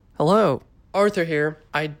Hello, Arthur here.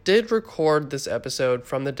 I did record this episode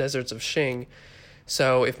from the deserts of Xing,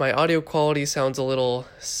 so if my audio quality sounds a little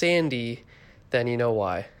sandy, then you know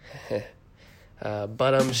why.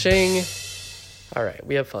 Xing. Alright,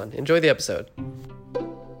 we have fun. Enjoy the episode.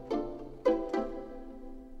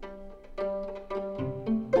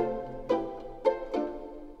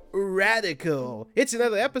 Radical! It's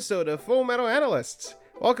another episode of Full Metal Analysts.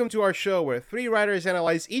 Welcome to our show where three writers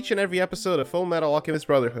analyze each and every episode of Full Metal Alchemist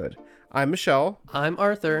Brotherhood. I'm Michelle. I'm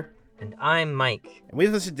Arthur. And I'm Mike. And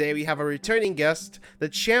with us today we have a returning guest, the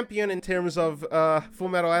champion in terms of Full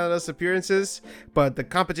Metal Analyst appearances, but the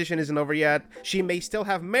competition isn't over yet. She may still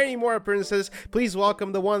have many more appearances. Please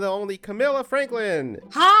welcome the one, the only Camilla Franklin.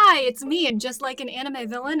 Hi, it's me, and just like an anime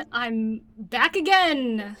villain, I'm back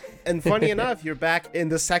again. And funny enough, you're back in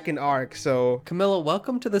the second arc, so... Camilla,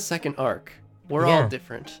 welcome to the second arc. We're all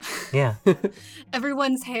different. Yeah.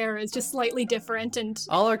 Everyone's hair is just slightly different, and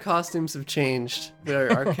All our costumes have changed.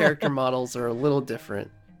 Our character models are a little different.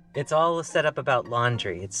 It's all set up about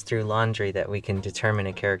laundry. It's through laundry that we can determine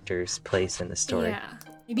a character's place in the story. yeah,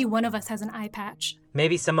 maybe one of us has an eye patch.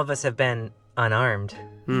 Maybe some of us have been unarmed.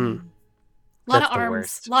 A lot That's of the arms,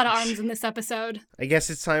 worst. a lot of arms in this episode. I guess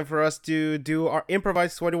it's time for us to do our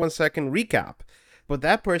improvised 21-second recap. But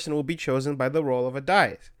that person will be chosen by the roll of a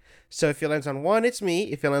dice. So if he lands on 1, it's me.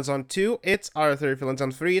 If he lands on 2, it's Arthur. If he lands on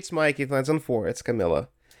 3, it's Mike. If he lands on 4, it's Camilla.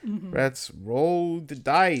 Let's roll the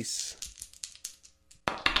dice.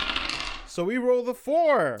 So we roll the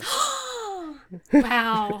 4.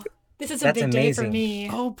 Wow, this is a That's big day for amazing. me.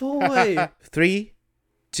 Oh boy! 3,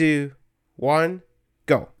 2, 1,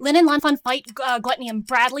 go. Lin and Lanfan fight Gluttony and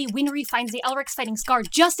Bradley. Winry finds the Elrics fighting Scar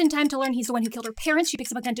just in time to learn he's the one who killed her parents. She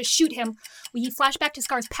picks up a gun to shoot him. We flash back to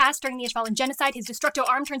Scar's past during the Ishvalan genocide. His Destructo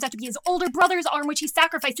arm turns out to be his older brother's arm, which he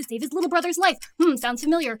sacrificed to save his little brother's life. Sounds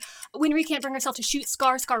familiar. Winry can't bring herself to shoot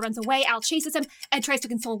Scar. Scar runs away. Al chases him. Ed tries to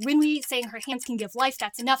console Winry, saying her hands can give life.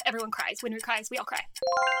 That's enough. Everyone cries. Winry cries. We all cry.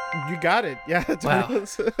 You got it. Yeah. Wow.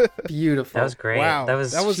 That Beautiful. was great. Wow. That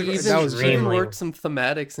was That was She great. even, That was she even extremely- worked some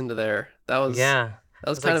thematics into there. That was Yeah. That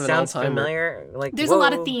was It's kind like, of an sounds all-timer. familiar. Like There's a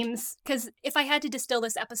lot whoa. of themes, because if I had to distill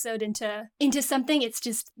this episode into something, it's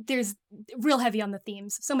just, there's real heavy on the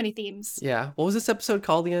themes. So many themes. Yeah. What was this episode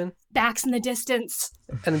called again? Backs in the distance.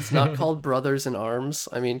 And it's not called Brothers in Arms.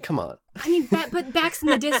 I mean, come on. I mean, but backs in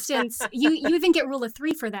the distance, you even get rule of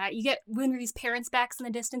 3 for that. You get Winry's parents' backs in the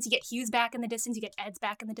distance, you get Hugh's back in the distance, you get Ed's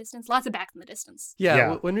back in the distance, lots of backs in the distance. Yeah,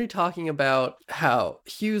 Yeah. when we're talking about how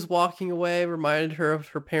Hugh's walking away reminded her of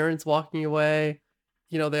her parents walking away,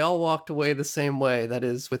 you know, they all walked away the same way, that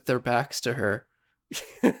is, with their backs to her.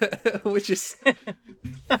 Which is,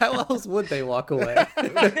 how else would they walk away?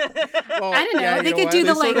 Well, I don't know, yeah, they you could what? do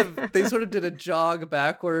the, They sort of did a jog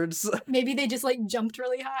backwards. Maybe they just like jumped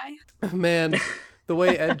really high. Man, the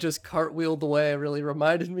way Ed just cartwheeled away really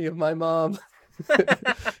reminded me of my mom.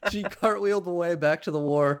 She cartwheeled away back to the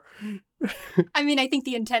war. I mean, I think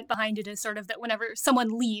the intent behind it is sort of that whenever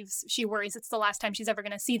someone leaves, she worries it's the last time she's ever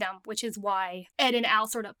going to see them, which is why Ed and Al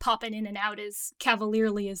sort of popping in and out as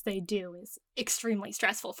cavalierly as they do is extremely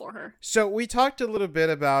stressful for her. So we talked a little bit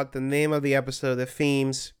about the name of the episode, the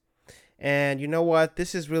themes, and you know what?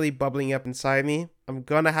 This is really bubbling up inside me. I'm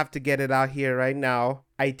gonna have to get it out here right now.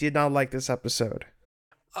 I did not like this episode.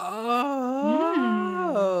 Oh.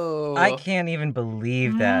 I can't even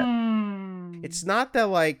believe that. It's not that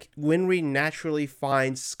like Winry naturally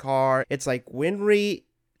finds Scar. It's like Winry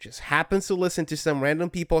just happens to listen to some random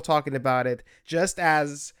people talking about it, just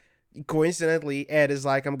as coincidentally Ed is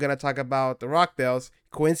like, I'm gonna talk about the Rock Bells.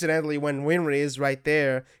 Coincidentally, when Winry is right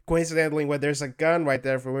there, coincidentally when there's a gun right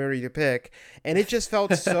there for Winry to pick, and it just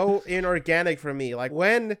felt so inorganic for me. Like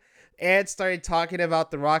when Ed started talking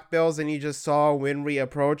about the Rock Bells and you just saw Winry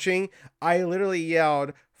approaching, I literally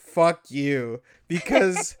yelled, "Fuck you,"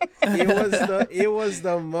 because it was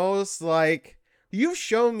the most like, you've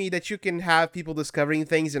shown me that you can have people discovering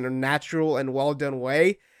things in a natural and well done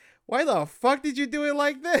way. Why the fuck did you do it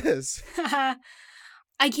like this?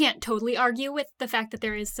 I can't totally argue with the fact that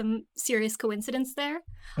there is some serious coincidence there.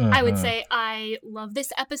 I would say I love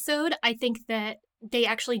this episode. I think that they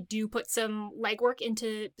actually do put some legwork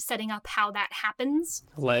into setting up how that happens.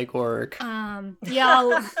 Legwork.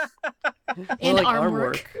 Yeah, in More like arm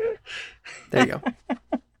work. There you go.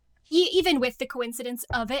 Even with the coincidence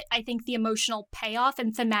of it, I think the emotional payoff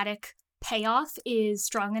and thematic payoff is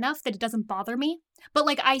strong enough that it doesn't bother me. But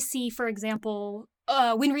like I see, for example,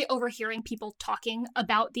 Winry overhearing people talking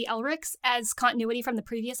about the Elrics as continuity from the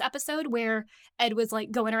previous episode where Ed was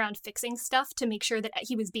like going around fixing stuff to make sure that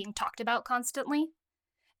he was being talked about constantly.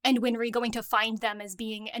 and Winry going to find them as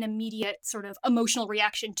being an immediate sort of emotional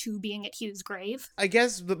reaction to being at Hugh's grave. I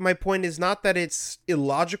guess my point is not that it's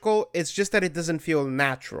illogical, it's just that it doesn't feel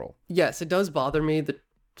natural. Yes, it does bother me that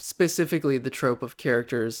specifically the trope of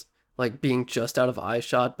characters like being just out of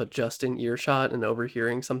eyeshot but just in earshot and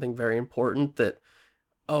overhearing something very important that,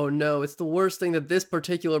 oh no, it's the worst thing that this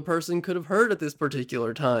particular person could have heard at this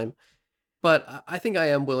particular time. But I think I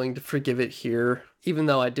am willing to forgive it here, even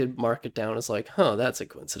though I did mark it down as like, huh, that's a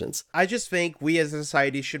coincidence. I just think we as a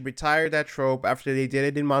society should retire that trope after they did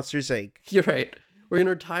it in Monsters, Inc. You're right. We're going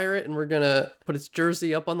to retire it and we're going to put its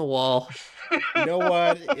jersey up on the wall. You know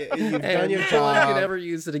what? You've done your no one job. could ever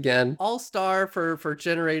use it again. All-star for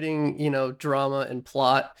generating, drama and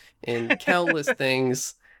plot in countless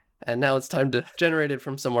things. And now it's time to generate it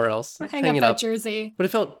from somewhere else. Hang up that jersey. But it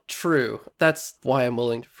felt true. That's why I'm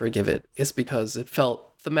willing to forgive it. It's because it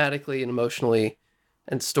felt thematically and emotionally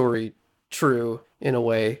and story true in a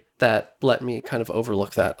way that let me kind of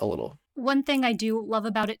overlook that a little. One thing I do love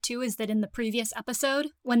about it too is that in the previous episode,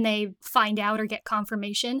 when they find out or get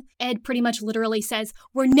confirmation, Ed pretty much literally says,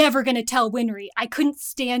 "We're never going to tell Winry. I couldn't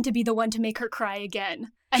stand to be the one to make her cry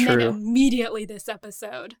again." And True. then immediately this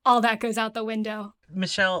episode, all that goes out the window.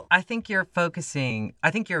 Michelle, I think you're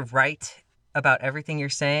right about everything you're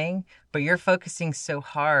saying, but you're focusing so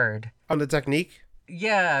hard On the technique?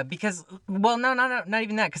 Yeah, because, well, no, not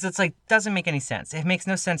even that, because it's like, doesn't make any sense. It makes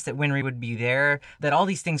no sense that Winry would be there, that all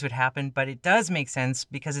these things would happen, but it does make sense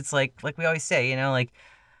because it's like we always say,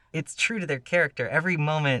 it's true to their character. Every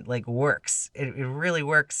moment, works. It really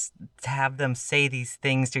works to have them say these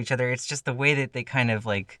things to each other. It's just the way that they kind of,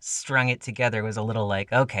 strung it together was a little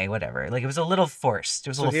okay, whatever. It was a little forced. It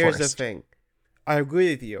was a little forced. So here's the thing. I agree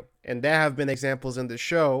with you, and there have been examples in the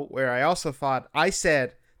show where I also thought, I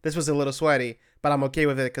said this was a little sweaty, but I'm okay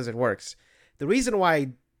with it because it works. The reason why I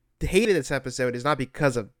hated this episode is not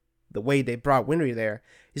because of the way they brought Winry there,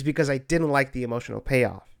 is because I didn't like the emotional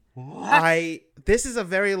payoff. What? This is a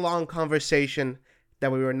very long conversation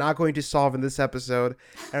that we were not going to solve in this episode.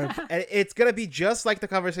 And it's going to be just like the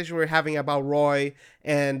conversation we were having about Roy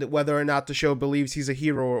and whether or not the show believes he's a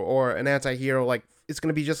hero or an anti-hero. It's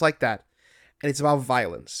going to be just like that. And it's about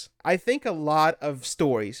violence. I think a lot of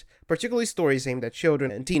stories, particularly stories aimed at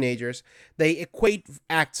children and teenagers, they equate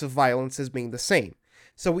acts of violence as being the same.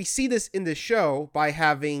 So we see this in the show by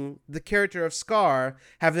having the character of Scar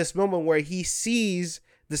have this moment where he sees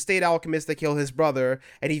the state alchemist that killed his brother,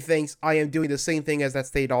 and he thinks, I am doing the same thing as that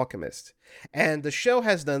state alchemist. And the show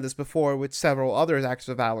has done this before with several other acts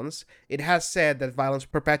of violence. It has said that violence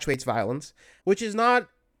perpetuates violence, which is not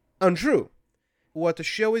untrue. What the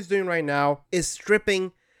show is doing right now is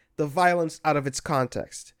stripping the violence out of its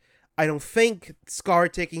context. I don't think Scar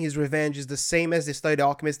taking his revenge is the same as the state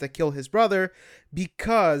alchemist that killed his brother,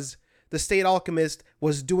 because the state alchemist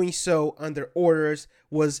was doing so under orders,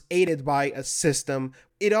 was aided by a system.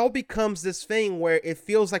 It all becomes this thing where it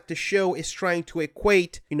feels like the show is trying to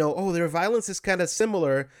equate, their violence is kind of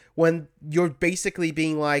similar, when you're basically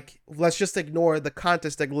being like, let's just ignore the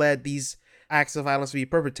context that led these acts of violence to be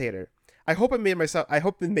perpetrated. I hope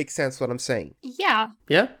it makes sense what I'm saying. Yeah.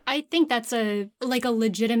 Yeah? I think that's a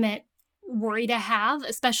legitimate worry to have,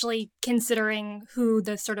 especially considering who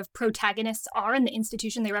the sort of protagonists are and the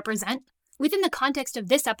institution they represent. Within the context of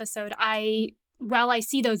this episode, while I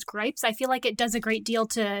see those gripes, I feel like it does a great deal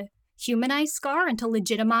to humanize Scar and to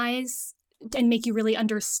legitimize and make you really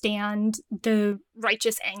understand the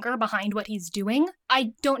righteous anger behind what he's doing.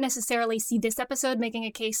 I don't necessarily see this episode making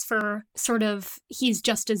a case for sort of he's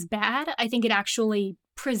just as bad. I think it actually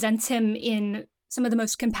presents him in some of the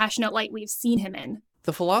most compassionate light we've seen him in.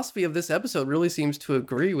 The philosophy of this episode really seems to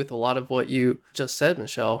agree with a lot of what you just said,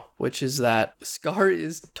 Michelle, which is that Scar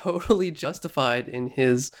is totally justified in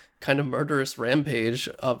his kind of murderous rampage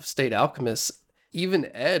of state alchemists. Even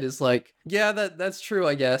Ed is like, yeah, that's true,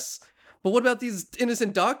 I guess. But what about these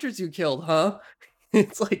innocent doctors you killed, huh?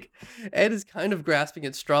 It's like Ed is kind of grasping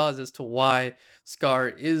at straws as to why Scar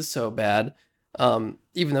is so bad. Even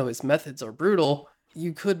though his methods are brutal,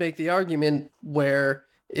 you could make the argument where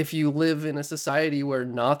if you live in a society where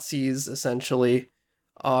Nazis essentially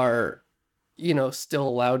are, still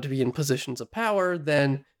allowed to be in positions of power,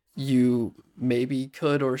 then you maybe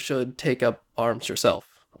could or should take up arms yourself.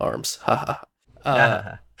 Arms. Haha.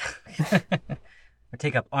 Or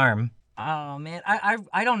take up arm. Oh, man,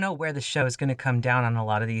 I don't know where the show is going to come down on a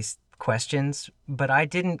lot of these questions, but I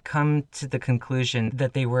didn't come to the conclusion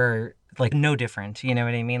that they were, no different, you know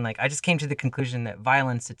what I mean? I just came to the conclusion that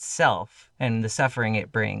violence itself and the suffering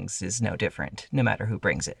it brings is no different, no matter who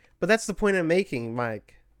brings it. But that's the point I'm making,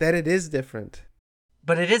 Mike, that it is different.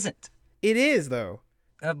 But it isn't. It is, though.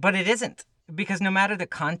 But it isn't. Because no matter the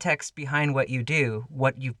context behind what you do,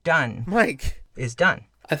 what you've done Mike. is done.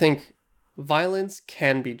 I think violence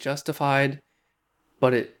can be justified,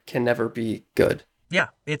 but it can never be good. Yeah,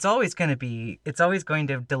 it's always going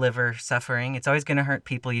to deliver suffering. It's always going to hurt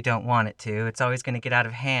people you don't want it to. It's always going to get out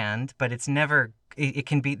of hand, but it's never, there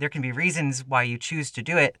can be reasons why you choose to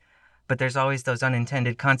do it, but there's always those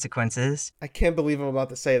unintended consequences. I can't believe I'm about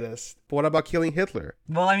to say this, but what about killing Hitler?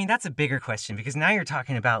 Well, I mean, that's a bigger question because now you're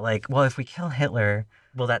talking about like, well, if we kill Hitler,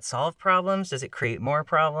 will that solve problems? Does it create more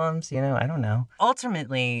problems? I don't know.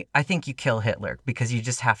 Ultimately, I think you kill Hitler because you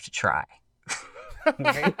just have to try. You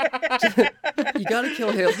gotta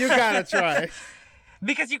kill Hitler. You gotta try.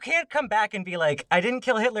 Because you can't come back and be like, I didn't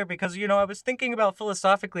kill Hitler because, I was thinking about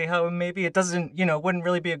philosophically how maybe it doesn't, wouldn't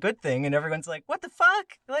really be a good thing. And everyone's like, what the fuck?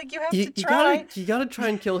 Like, you have to try. You gotta try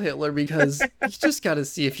and kill Hitler because you just gotta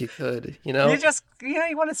see if you could, You just,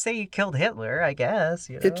 you want to say you killed Hitler, I guess.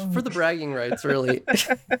 It's for the bragging rights, really.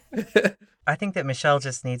 I think that Michelle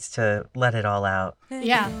just needs to let it all out.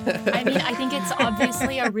 Yeah. I mean, I think it's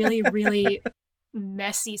obviously a really, really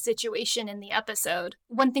messy situation in the episode.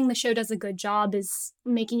 One thing the show does a good job is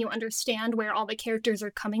making you understand where all the characters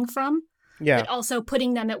are coming from, Yeah. but also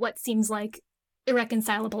putting them at what seems like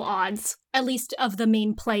irreconcilable odds, at least of the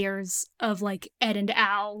main players of like Ed and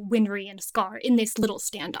Al, Winry and Scar in this little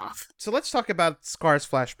standoff. So let's talk about Scar's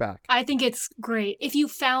flashback. I think it's great. If you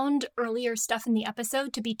found earlier stuff in the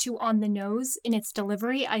episode to be too on the nose in its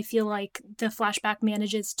delivery, I feel like the flashback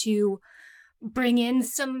manages to bring in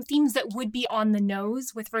some themes that would be on the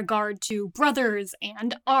nose with regard to brothers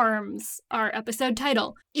and arms, our episode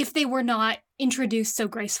title, if they were not introduced so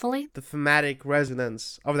gracefully. The thematic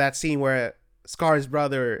resonance of that scene where Scar's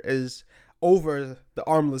brother is over the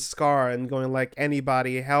armless Scar and going like,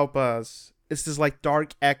 anybody help us. It's this like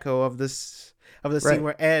dark echo of this Right. scene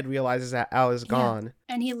where Ed realizes that Al is gone.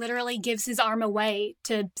 And he literally gives his arm away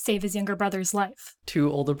to save his younger brother's life.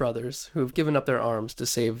 Two older brothers who have given up their arms to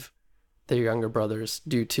save their younger brothers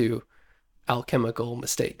due to alchemical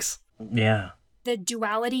mistakes. Yeah. The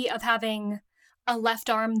duality of having a left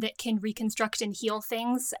arm that can reconstruct and heal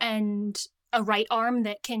things and a right arm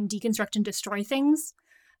that can deconstruct and destroy things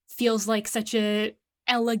feels like such a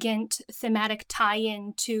elegant thematic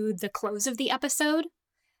tie-in to the close of the episode,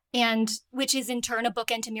 and which is in turn a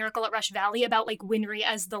bookend to Miracle at Rush Valley about like Winry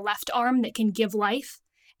as the left arm that can give life,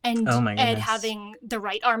 and Oh my Ed goodness. having the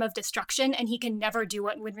right arm of destruction, and he can never do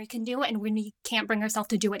what Winry can do, and Winry can't bring herself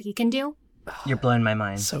to do what he can do. You're blowing my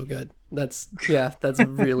mind. So good. That's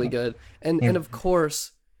really good. And of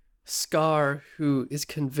course, Scar, who is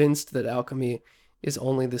convinced that alchemy is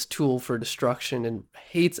only this tool for destruction and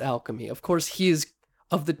hates alchemy. Of course, he is,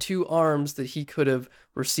 of the two arms that he could have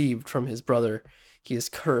received from his brother, he is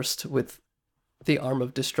cursed with the arm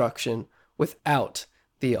of destruction without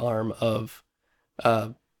the arm of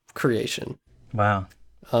creation. Wow.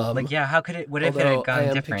 How could it, what if it had Although gone I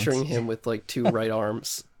am different? picturing him with like two right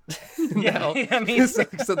arms. Yeah, now, I mean- so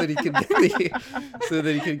that he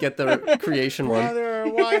could get the creation one. Brother,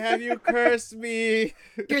 why have you cursed me?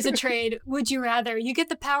 Here's a trade. Would you rather? You get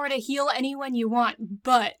the power to heal anyone you want,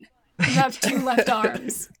 but you have two left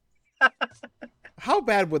arms. How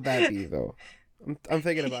bad would that be, though? I'm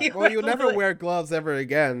thinking about it. You Well, you'll never would. wear gloves ever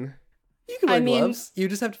again. You can wear I mean- gloves. You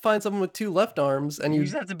just have to find someone with two left arms, and You you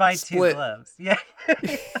just have to buy split. two gloves. Yeah.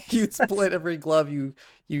 You'd split every glove you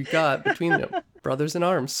got between them. Brothers in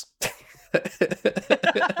arms.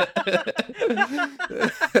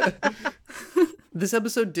 This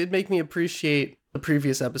episode did make me appreciate the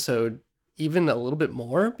previous episode even a little bit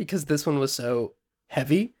more, because this one was so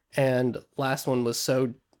heavy and last one was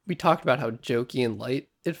so, we talked about how jokey and light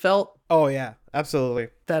it felt. Oh, yeah, absolutely.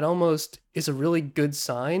 That almost is a really good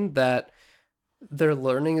sign that they're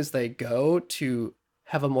learning as they go to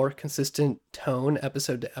have a more consistent tone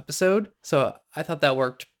episode to episode. So I thought that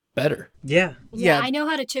worked better. Yeah. Yeah, Yeah. I know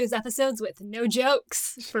how to choose episodes with no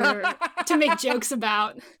jokes to make jokes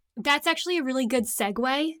about. That's actually a really good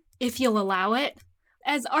segue, if you'll allow it.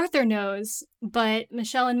 As Arthur knows, but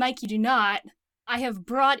Michelle and Mike, you do not, I have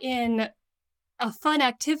brought in a fun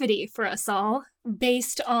activity for us all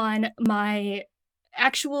based on my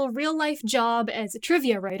actual real-life job as a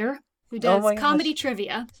trivia writer who does my gosh. comedy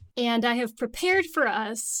trivia. And I have prepared for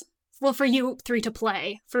us, well, for you three to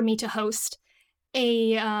play, for me to host,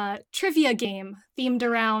 a trivia game themed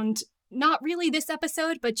around not really this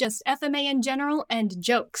episode, but just FMA in general and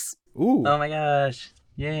jokes. Ooh. Oh my gosh.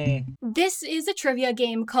 Yay. This is a trivia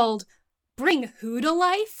game called Bring Who to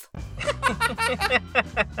Life,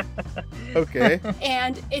 Okay.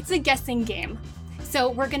 and it's a guessing game. So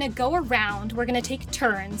we're gonna go around, we're gonna take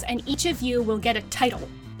turns, and each of you will get a title.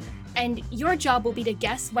 And your job will be to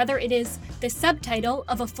guess whether it is the subtitle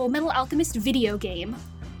of a Fullmetal Alchemist video game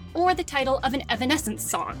or the title of an Evanescence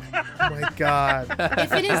song. Oh my god.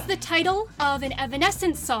 If it is the title of an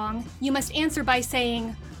Evanescence song, you must answer by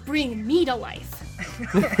saying, "Bring me to life."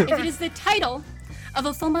 If it is the title of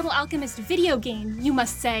a Fullmetal Alchemist video game, you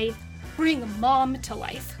must say, "Bring mom to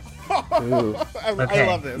life." Ooh. I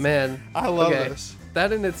love this. Man, I love okay. this.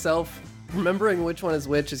 That in itself, remembering which one is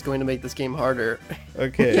which is going to make this game harder.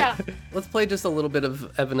 Okay. Yeah. Let's play just a little bit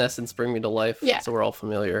of Evanescence Bring Me to Life, Yeah. so we're all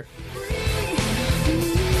familiar.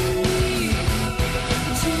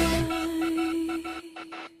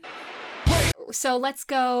 So let's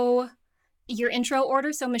go your intro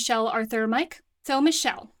order. So Michelle, Arthur, Mike. So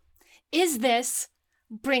Michelle, is this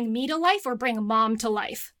Bring Me to Life or Bring Mom to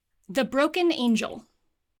Life? The Broken Angel.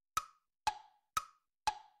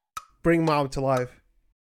 Bring mom to life.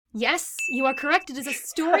 Yes, you are correct. It is a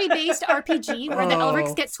story-based RPG where the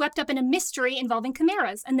Elrics get swept up in a mystery involving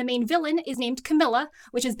chimeras, and the main villain is named Camilla,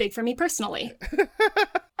 which is big for me personally.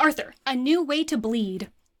 Arthur, A New Way to Bleed.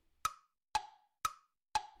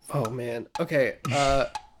 Oh man. Okay.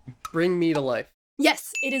 Bring Me to Life.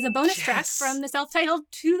 Yes, it is a bonus track Yes. from the self-titled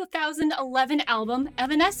 2011 album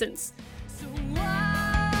Evanescence.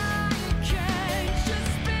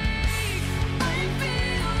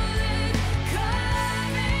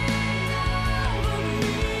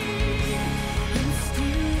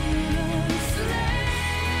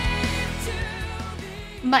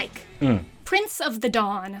 Mike, Prince of the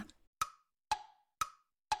Dawn.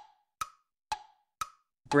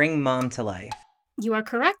 Bring mom to life. You are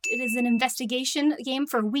correct. It is an investigation game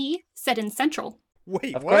for Wii set in Central.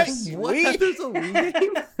 Wait, Of what? course. What? Wait. There's a Wii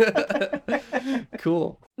game?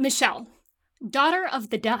 Cool. Michelle, Daughter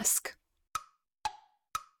of the Dusk.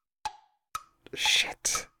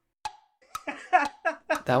 Shit.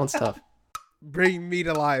 That one's tough. Bring me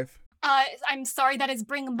to life. I'm sorry, that is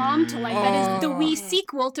Bring Mom to Life. That is the Wii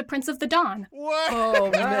sequel to Prince of the Dawn. What? Oh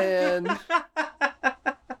man.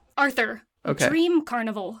 Arthur, Okay. Dream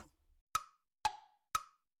Carnival.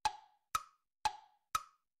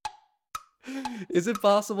 Is it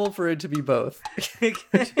possible for it to be both?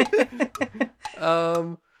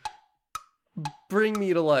 Bring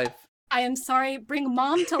Me to Life. I am sorry, Bring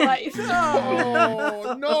Mom to Life.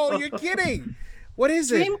 Oh, no, you're kidding. What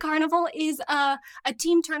is it? Dream Carnival is a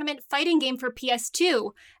team tournament fighting game for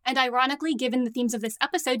PS2. And ironically, given the themes of this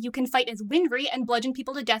episode, you can fight as Winry and bludgeon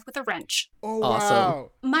people to death with a wrench. Oh, Awesome.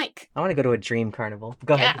 wow. Mike, I want to go to a dream carnival.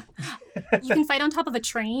 Go ahead. you can fight on top of a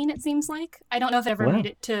train, it seems like. I don't know if it ever Wow. made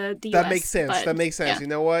it to the That US. makes sense. but That makes sense. yeah. You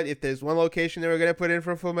know what? If there's one location they were going to put in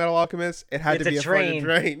for Full Metal Alchemist, it had It's to be a a fucking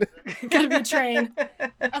train. Gotta be a train.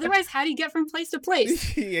 Otherwise, how do you get from place to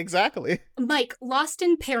place? Exactly. Mike, Lost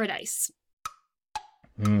in Paradise.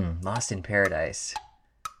 Lost in Paradise.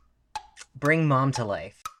 Bring mom to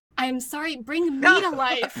life. I'm sorry, Bring Me to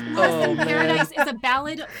Life. Lost in man. Paradise is a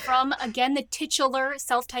ballad from, again, the titular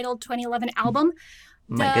self-titled 2011 album.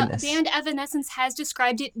 My The goodness. band Evanescence has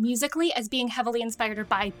described it musically as being heavily inspired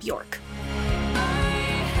by Bjork.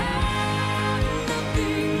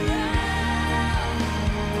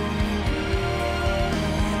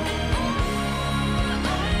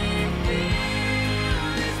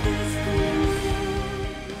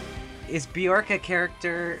 Is Bjork a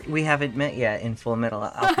character we haven't met yet in Full Metal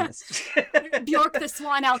Alchemist? Bjork the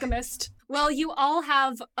Swan Alchemist. Well, you all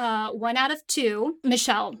have 1 out of 2.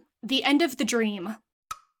 Michelle, The End of the Dream.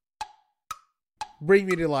 Bring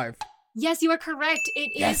me to life. Yes, you are correct.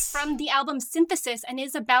 It is Yes. from the album Synthesis and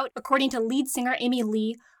is about, according to lead singer Amy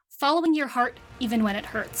Lee, following your heart even when it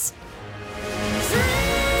hurts.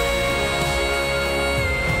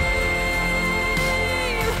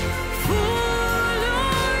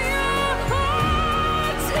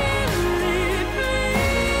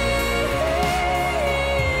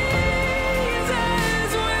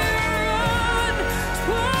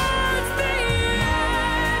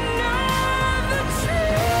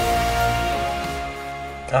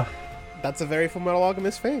 Oh, That's a very Full Metal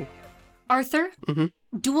Alchemist thing. Arthur, Mhm.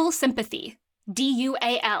 Dual Sympathy.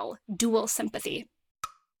 DUAL, Dual Sympathy.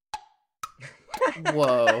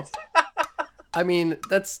 Whoa. I mean,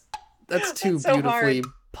 that's too That's so beautifully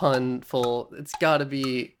punful. It's got to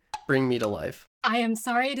be Bring Me to Life. I am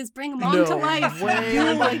sorry, it is Bring Mom No to Life. way. Oh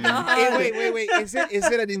Oh my God. Wait. Is it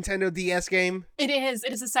a Nintendo DS game? It is.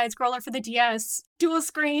 It is a side scroller for the DS. Dual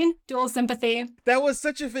screen, dual sympathy. That was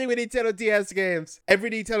such a thing with Nintendo DS games. Every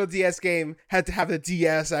Nintendo DS game had to have the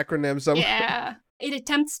DS acronym somehow. Yeah. It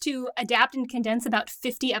attempts to adapt and condense about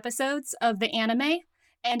 50 episodes of the anime,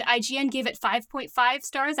 and IGN gave it 5.5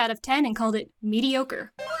 stars out of 10 and called it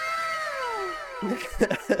mediocre.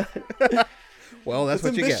 Well, that's It's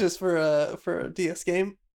what you get. ambitious for a DS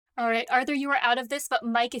game. All right, Arthur, you are out of this, but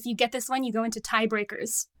Mike, if you get this one, you go into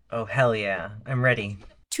tiebreakers. Oh, hell yeah. I'm ready.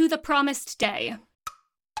 To the Promised Day.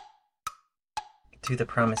 To the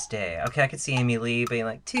Promised Day. Okay, I could see Amy Lee being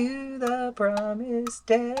like, to the Promised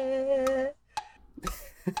Day.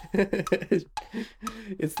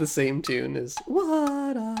 It's the same tune as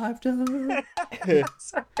What I've Done.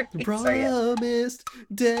 Sorry. Promised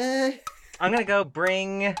Day. I'm gonna go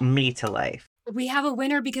Bring Me to Life. We have a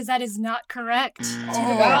winner because that is not correct. To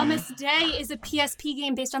the Promised Day is a PSP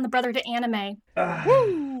game based on the Brother to Anime.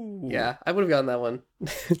 Woo! Yeah, I would have gotten that one.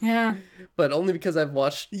 Yeah. But only because I've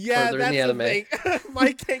watched Yeah, further that's in the anime. thing.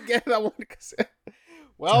 Mike can't get that one.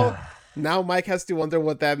 Well, now Mike has to wonder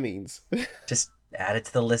what that means. Just add it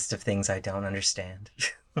to the list of things I don't understand.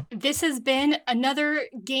 This has been another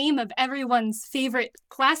game of everyone's favorite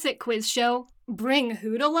classic quiz show, Bring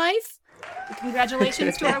Who to Life?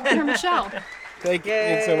 Congratulations to our winner, Michelle. Thank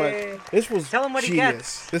you so much. This was Tell him what he genius.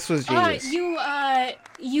 gets. This was genius.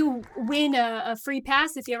 You win a free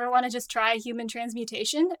pass if you ever want to just try human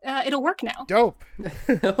transmutation. It'll work now. Dope.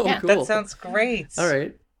 Oh, Yeah. cool. That sounds great. All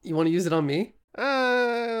right. You want to use it on me?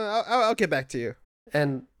 I'll get back to you.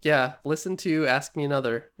 And yeah, listen to Ask Me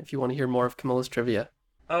Another if you want to hear more of Camilla's trivia.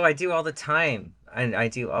 Oh, I do all the time. I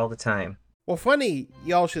do all the time. Well, funny,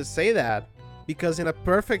 y'all should say that, because in a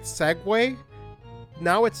perfect segue,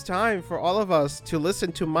 now it's time for all of us to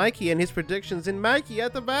listen to Mikey and his predictions in Mikey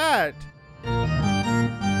at the Bat.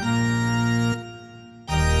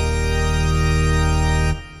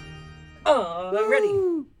 Oh, I'm ready.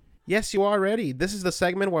 Yes, you are ready. This is the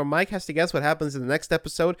segment where Mike has to guess what happens in the next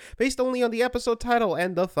episode based only on the episode title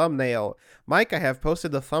and the thumbnail. Mike, I have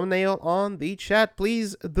posted the thumbnail on the chat.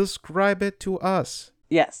 Please describe it to us.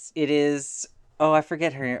 Yes, it is. Oh, I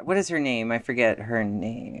forget her. What is her name? I forget her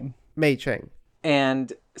name. Mei Cheng.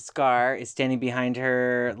 And Scar is standing behind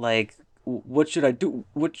her, like, what should I do?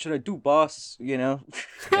 What should I do, boss? You know?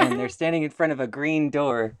 And they're standing in front of a green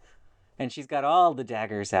door, and she's got all the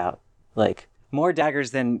daggers out. Like, more daggers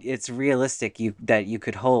than it's realistic that you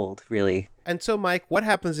could hold, really. And so, Mike, what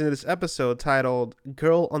happens in this episode titled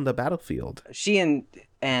Girl on the Battlefield? She and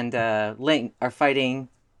Link are fighting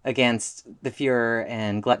against the Fuhrer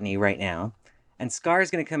and Gluttony right now. And Scar's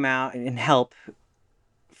going to come out and help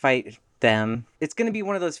fight them. It's going to be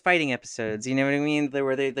one of those fighting episodes, you know what I mean?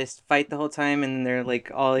 Where they fight the whole time and they're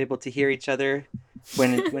like all able to hear each other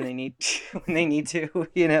when they need when they need to,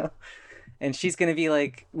 you know? And she's going to be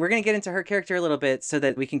like, we're going to get into her character a little bit so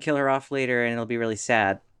that we can kill her off later and it'll be really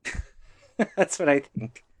sad. That's what I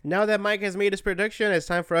think. Now that Mike has made his prediction, it's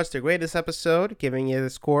time for us to grade this episode, giving it a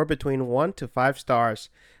score between 1 to 5 stars.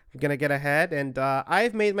 I'm going to get ahead, and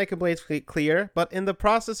I've made my complaints clear, but in the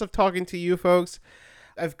process of talking to you folks,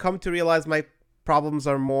 I've come to realize my problems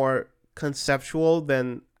are more conceptual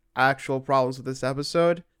than actual problems with this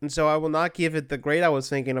episode. And so I will not give it the grade I was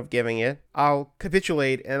thinking of giving it. I'll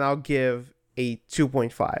capitulate, and I'll give a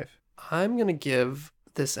 2.5. I'm going to give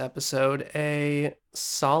this episode a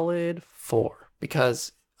solid 4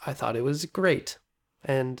 because I thought it was great.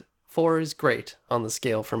 And 4 is great on the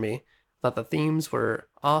scale for me. Thought the themes were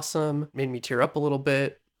awesome, made me tear up a little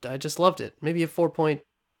bit. I just loved it. Maybe a 4.25.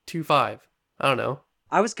 I don't know.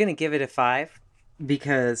 I was going to give it a 5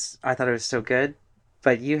 because I thought it was so good,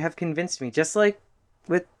 but you have convinced me, just like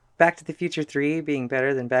with Back to the Future 3 being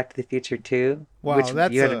better than Back to the Future 2. Wow, which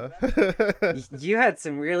that's you had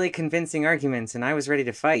some really convincing arguments and I was ready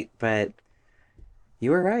to fight, but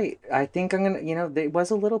you were right. I think I'm going to, it was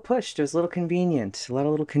a little pushed. It was a little convenient. A lot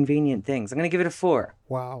of little convenient things. I'm going to give it a 4.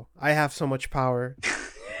 Wow, I have so much power.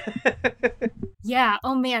 Yeah,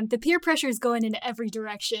 oh man, the peer pressure is going in every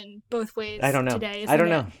direction, both ways I don't know. today. I don't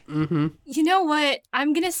isn't know. it? Mm-hmm. You know what?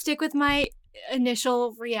 I'm going to stick with my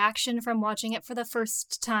initial reaction from watching it for the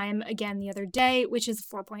first time again the other day, which is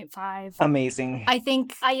 4.5. Amazing. I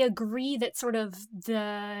think I agree that sort of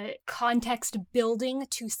the context building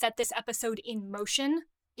to set this episode in motion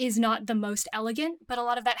is not the most elegant, but a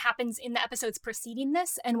lot of that happens in the episodes preceding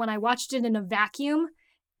this. And when I watched it in a vacuum,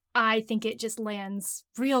 I think it just lands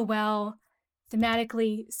real well,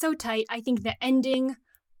 thematically, so tight. I think the ending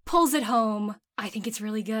pulls it home. I think it's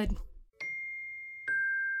really good.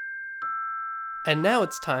 And now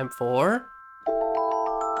it's time for...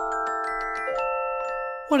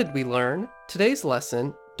 What did we learn? Today's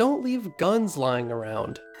lesson, don't leave guns lying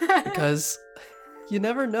around. Because you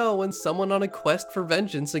never know when someone on a quest for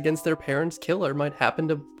vengeance against their parents' killer might happen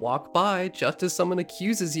to walk by just as someone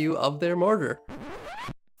accuses you of their murder.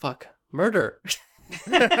 Fuck. Murder.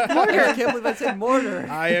 I can't believe I said mortar.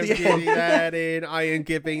 I am Yeah. giving that in. I am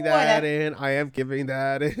giving that in. I am giving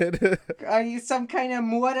that in. Are you some kind of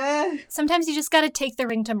muera? Sometimes you just gotta take the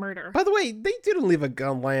ring to murder. By the way, they didn't leave a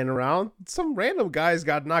gun laying around. Some random guys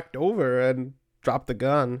got knocked over and dropped the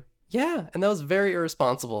gun. Yeah, and that was very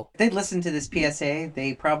irresponsible, If they'd listened to this PSA,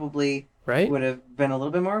 they probably right? would have been a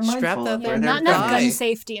little bit more Strap mindful. that of there. where Yeah, they're not enough guy. gun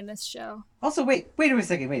safety in this show. Also, wait a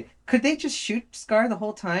second, wait. Could they just shoot Scar the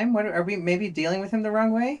whole time? What are we maybe dealing with him the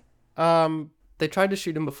wrong way? They tried to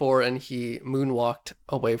shoot him before, and he moonwalked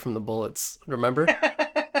away from the bullets. Remember?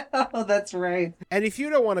 Oh, that's right. And if you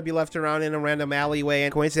don't want to be left around in a random alleyway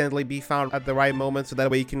and coincidentally be found at the right moment so that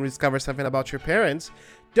way you can discover something about your parents,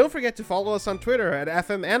 don't forget to follow us on Twitter at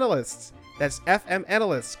FM Analysts. That's FM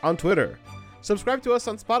Analysts on Twitter. Subscribe to us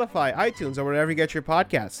on Spotify, iTunes, or wherever you get your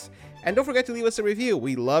podcasts. And don't forget to leave us a review.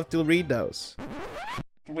 We love to read those.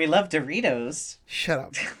 We love Doritos. Shut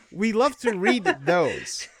up. We love to read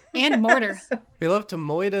those. And mortar. We love to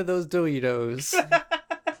moida those Doritos.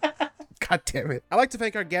 God damn it. I'd like to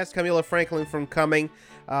thank our guest, Camila Franklin, for coming.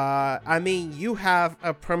 You have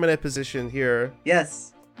a permanent position here.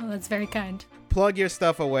 Yes. Oh, that's very kind. Plug your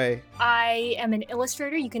stuff away. I am an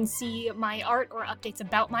illustrator. You can see my art or updates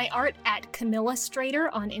about my art at Camillastrator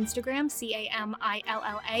on Instagram,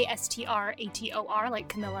 CAMILLASTRATOR, like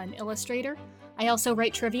Camilla an Illustrator. I also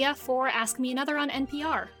write trivia for Ask Me Another on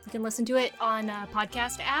NPR. You can listen to it on a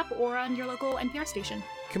podcast app or on your local NPR station.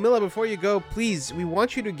 Camilla, before you go, please, we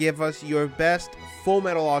want you to give us your best Full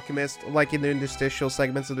Metal Alchemist, like in the interstitial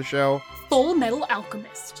segments of the show. Full Metal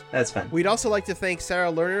Alchemist. That's fun. We'd also like to thank Sarah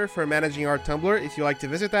Lerner for managing our Tumblr. If you'd like to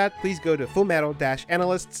visit that, please go to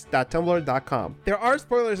fullmetal-analysts.tumblr.com. There are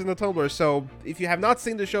spoilers in the Tumblr, so if you have not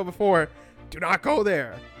seen the show before, do not go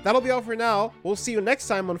there. That'll be all for now. We'll see you next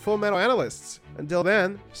time on Full Metal Analysts. Until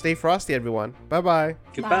then, stay frosty, everyone. Bye-bye.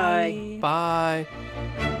 Goodbye. Bye.